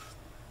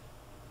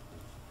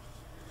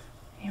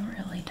 It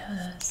really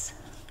does.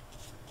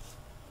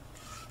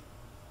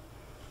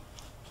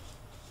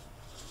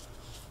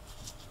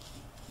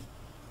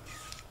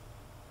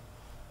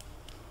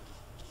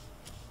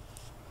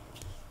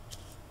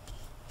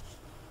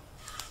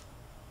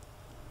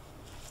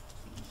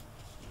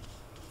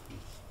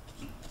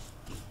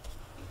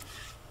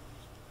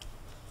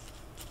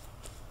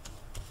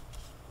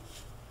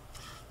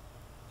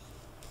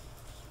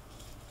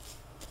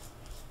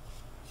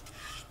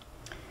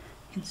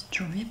 It's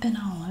dripping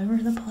all over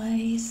the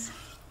place.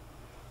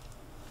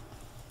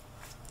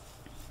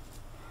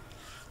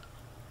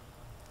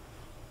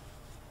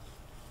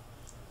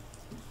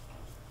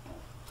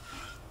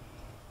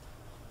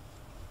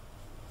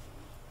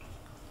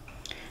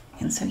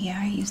 And so yeah,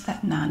 I used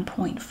that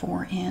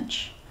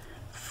 9.4-inch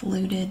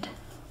fluted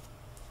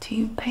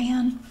tube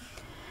pan,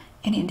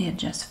 and it did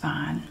just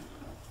fine.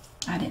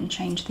 I didn't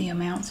change the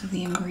amounts of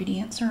the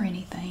ingredients or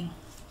anything.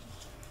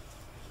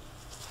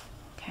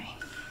 Okay.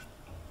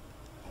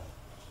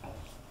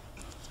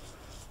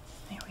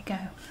 There we go.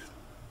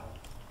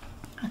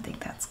 I think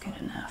that's good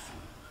enough.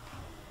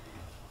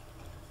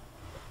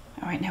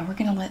 All right, now we're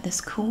going to let this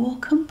cool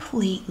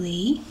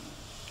completely,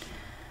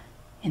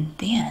 and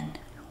then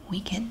we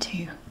get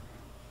to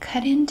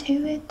cut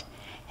into it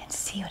and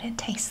see what it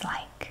tastes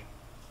like.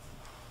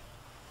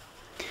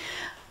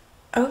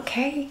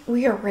 Okay,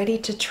 we are ready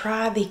to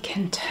try the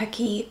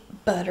Kentucky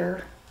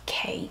butter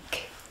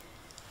cake.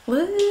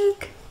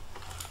 Look!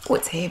 Oh,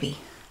 it's heavy.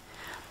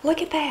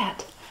 Look at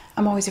that.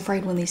 I'm always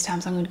afraid when these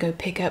times I'm going to go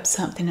pick up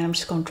something and I'm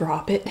just going to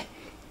drop it.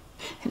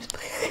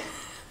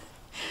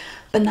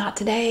 But not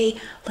today.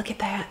 Look at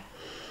that.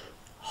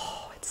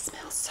 Oh, it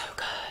smells so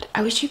good.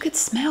 I wish you could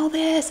smell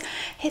this.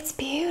 It's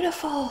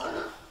beautiful.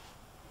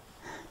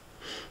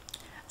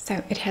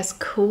 So it has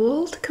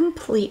cooled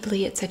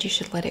completely. It said you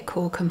should let it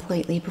cool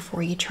completely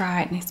before you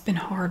try it. And it's been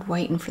hard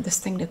waiting for this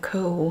thing to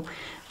cool.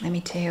 Let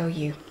me tell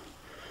you.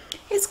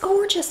 It's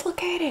gorgeous.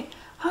 Look at it.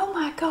 Oh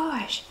my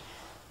gosh.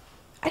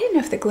 I didn't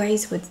know if the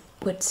glaze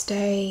would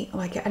stay,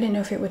 like I didn't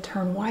know if it would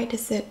turn white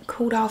as it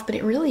cooled off, but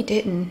it really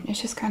didn't. It's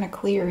just kind of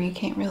clear. You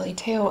can't really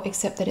tell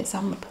except that it's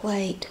on the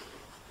plate.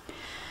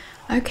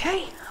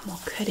 Okay, I'm gonna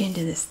cut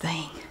into this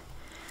thing.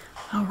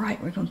 All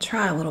right, we're gonna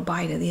try a little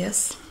bite of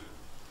this.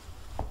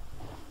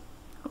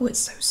 Oh, it's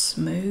so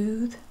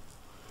smooth.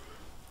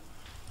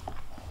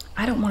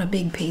 I don't want a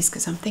big piece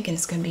because I'm thinking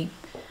it's gonna be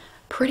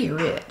pretty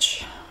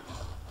rich.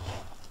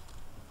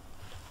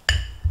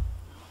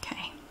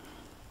 Okay,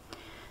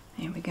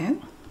 there we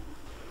go.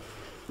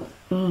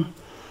 Oh,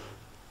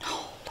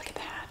 look at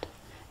that.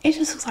 It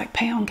just looks like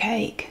pound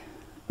cake.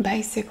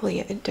 Basically,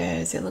 it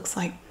does. It looks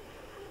like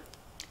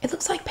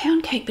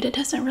pound cake, but it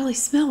doesn't really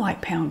smell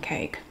like pound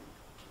cake.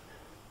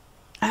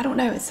 I don't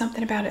know. It's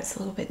something about it's a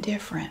little bit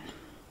different.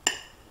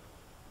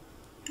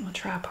 I'll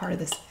try part of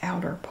this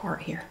outer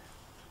part here.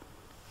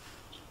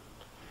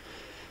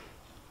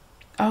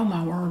 Oh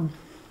my word.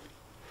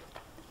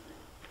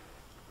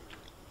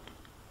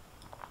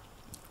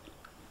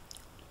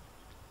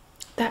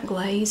 That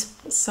glaze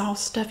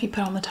sauce stuff you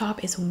put on the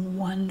top is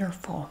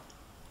wonderful.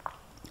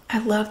 I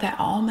love that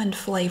almond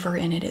flavor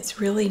in it. It's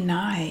really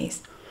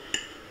nice.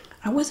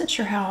 I wasn't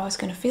sure how I was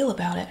going to feel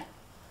about it.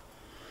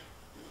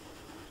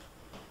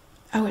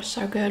 Oh, it's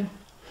so good.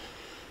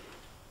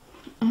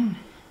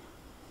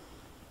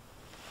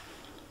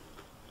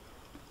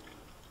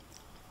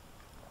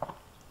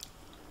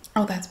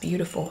 Oh, that's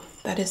beautiful.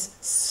 That is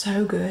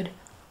so good.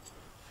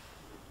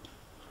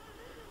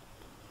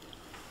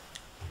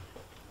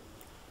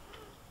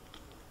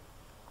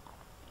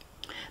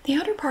 The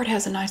outer part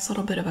has a nice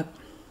little bit of a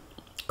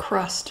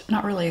crust.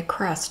 Not really a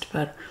crust,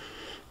 but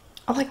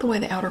I like the way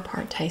the outer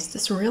part tastes.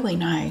 It's really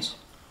nice.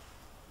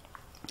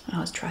 Now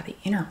let's try the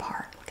inner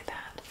part. Look at that.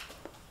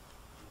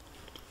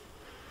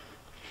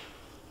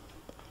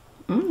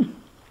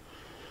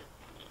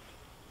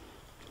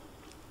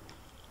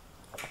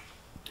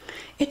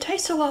 It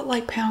tastes a lot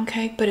like pound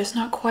cake, but it's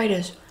not quite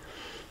as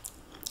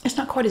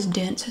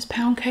dense as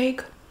pound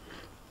cake.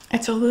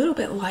 It's a little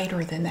bit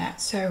lighter than that.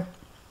 So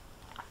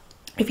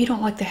if you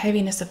don't like the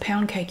heaviness of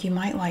pound cake, you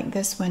might like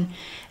this one.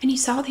 And you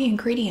saw the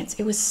ingredients.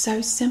 It was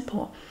so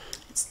simple.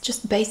 It's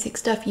just basic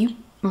stuff. You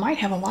might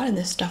have a lot of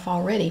this stuff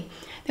already.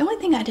 The only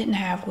thing I didn't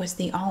have was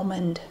the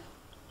almond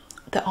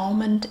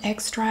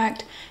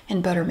extract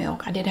and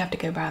buttermilk. I did have to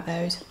go buy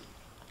those.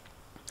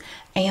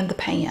 And the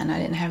pan. I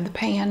didn't have the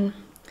pan.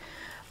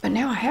 But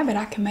now I have it.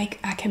 I can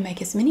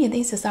make as many of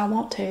these as I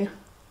want to.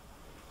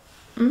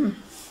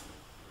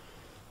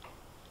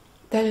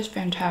 That is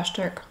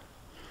fantastic.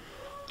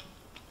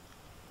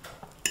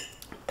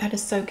 That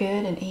is so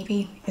good, and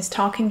Evie is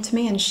talking to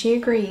me and she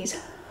agrees.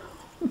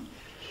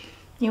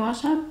 You want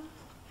some?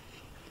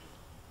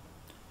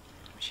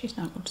 She's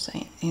not going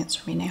to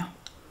answer me now.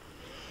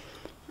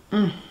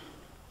 And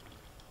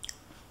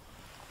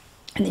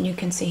then you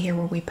can see here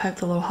where we poke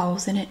the little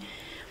holes in it,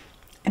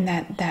 and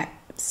that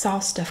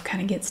sauce stuff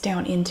kind of gets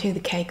down into the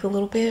cake a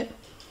little bit.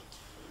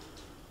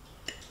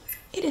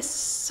 It is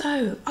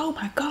so, oh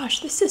my gosh,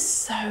 this is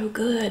so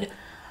good.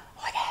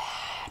 Look at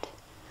that.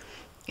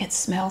 It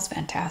smells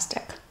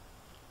fantastic.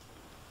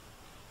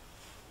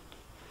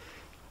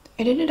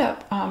 It ended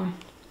up, I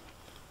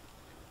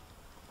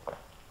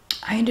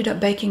ended up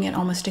baking it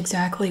almost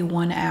exactly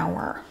 1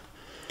 hour.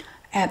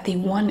 At the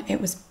one, it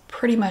was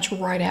pretty much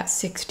right at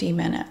 60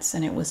 minutes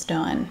and it was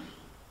done.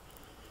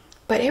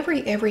 But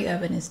every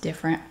oven is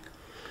different.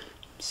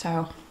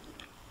 So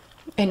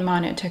in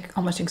mine it took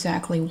almost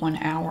exactly 1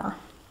 hour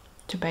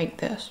to bake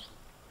this.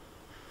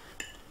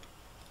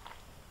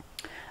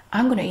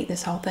 I'm going to eat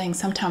this whole thing.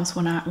 Sometimes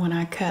when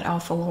I cut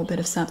off a little bit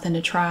of something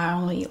to try, I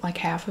only eat like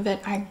half of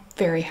it. I'm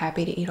very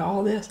happy to eat all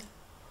of this.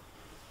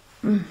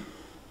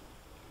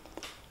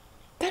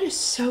 That is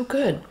so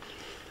good.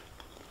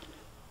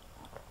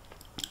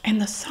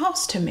 And the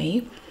sauce to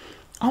me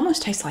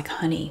almost tastes like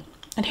honey.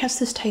 It has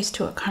this taste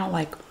to it, kind of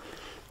like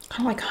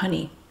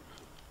honey.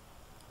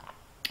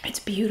 It's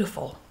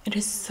beautiful. It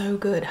is so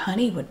good.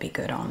 Honey would be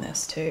good on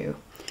this too.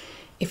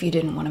 If you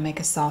didn't want to make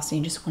a sauce and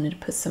you just wanted to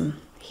put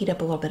heat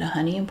up a little bit of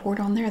honey and pour it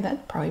on there,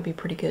 that'd probably be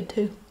pretty good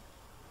too.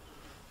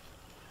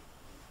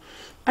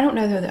 I don't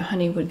know though that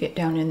honey would get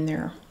down in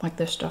there like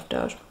this stuff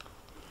does.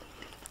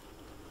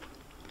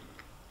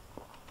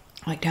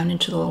 Like down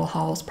into the little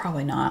holes,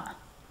 probably not.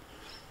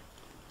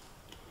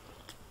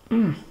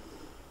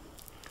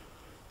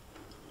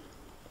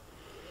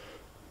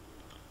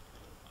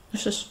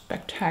 This is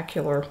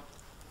spectacular.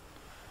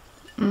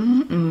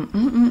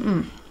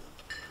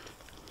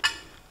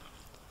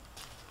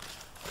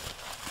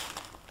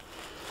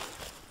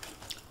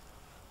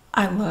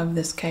 I love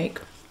this cake.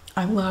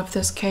 I love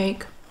this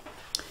cake.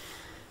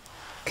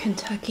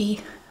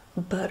 Kentucky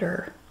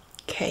butter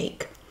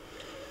cake.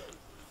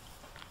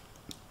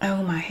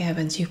 Oh my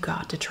heavens, you've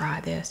got to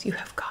try this. You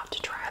have got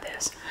to try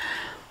this.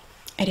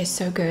 It is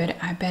so good.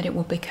 I bet it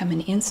will become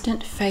an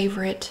instant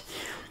favorite.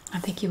 I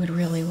think you would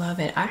really love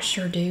it. I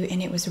sure do,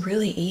 and it was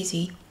really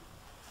easy.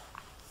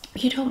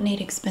 You don't need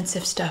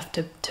expensive stuff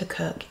to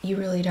cook. You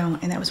really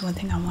don't, and that was one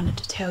thing I wanted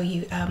to tell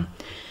you.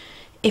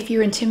 If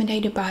you're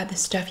intimidated by the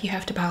stuff you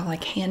have to buy,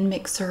 like hand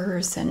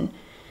mixers and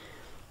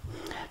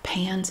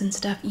pans and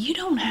stuff, you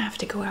don't have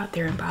to go out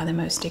there and buy the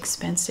most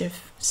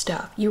expensive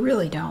stuff. You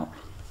really don't.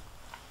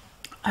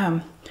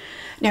 Now,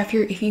 if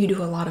you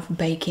do a lot of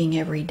baking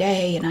every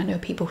day, and I know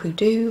people who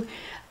do,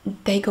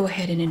 they go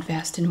ahead and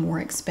invest in more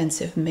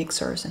expensive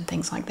mixers and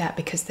things like that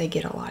because they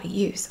get a lot of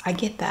use. I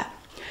get that.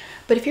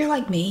 But if you're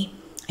like me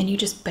and you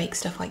just bake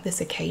stuff like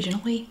this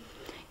occasionally,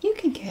 you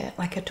can get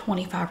like a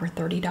 $25 or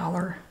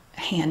 $30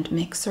 hand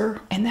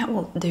mixer, and that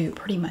will do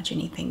pretty much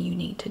anything you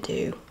need to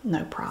do,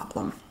 no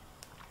problem.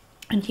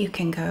 And you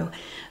can go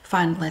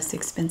find less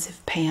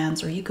expensive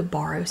pans, or you could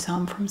borrow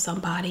some from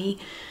somebody.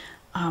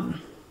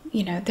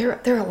 You know, there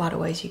are a lot of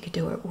ways you could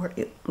do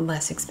it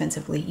less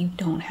expensively. You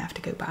don't have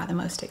to go buy the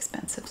most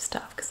expensive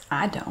stuff, because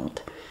I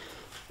don't.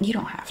 You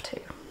don't have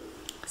to.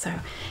 So,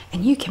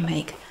 and you can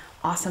make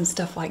awesome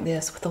stuff like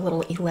this with a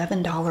little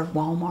 $11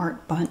 Walmart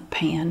bundt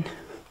pan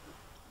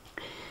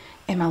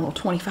and my little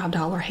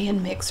 $25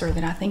 hand mixer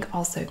that I think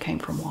also came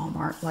from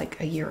Walmart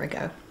like a year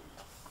ago.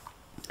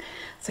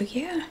 So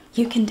yeah,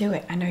 you can do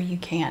it. I know you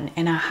can,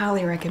 and I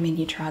highly recommend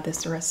you try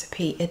this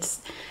recipe.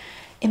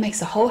 It makes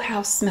the whole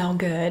house smell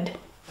good,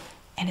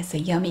 and it's a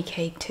yummy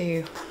cake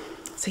too.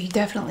 So you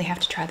definitely have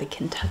to try the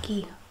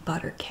Kentucky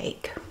butter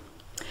cake.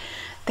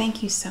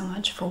 Thank you so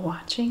much for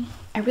watching.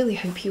 I really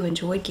hope you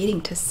enjoyed getting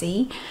to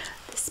see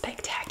the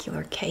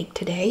spectacular cake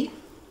today.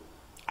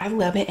 I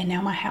love it, and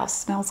now my house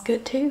smells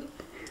good too.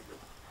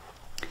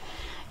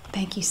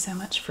 Thank you so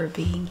much for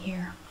being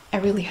here. I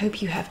really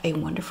hope you have a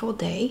wonderful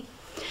day,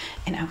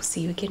 and I will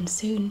see you again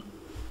soon.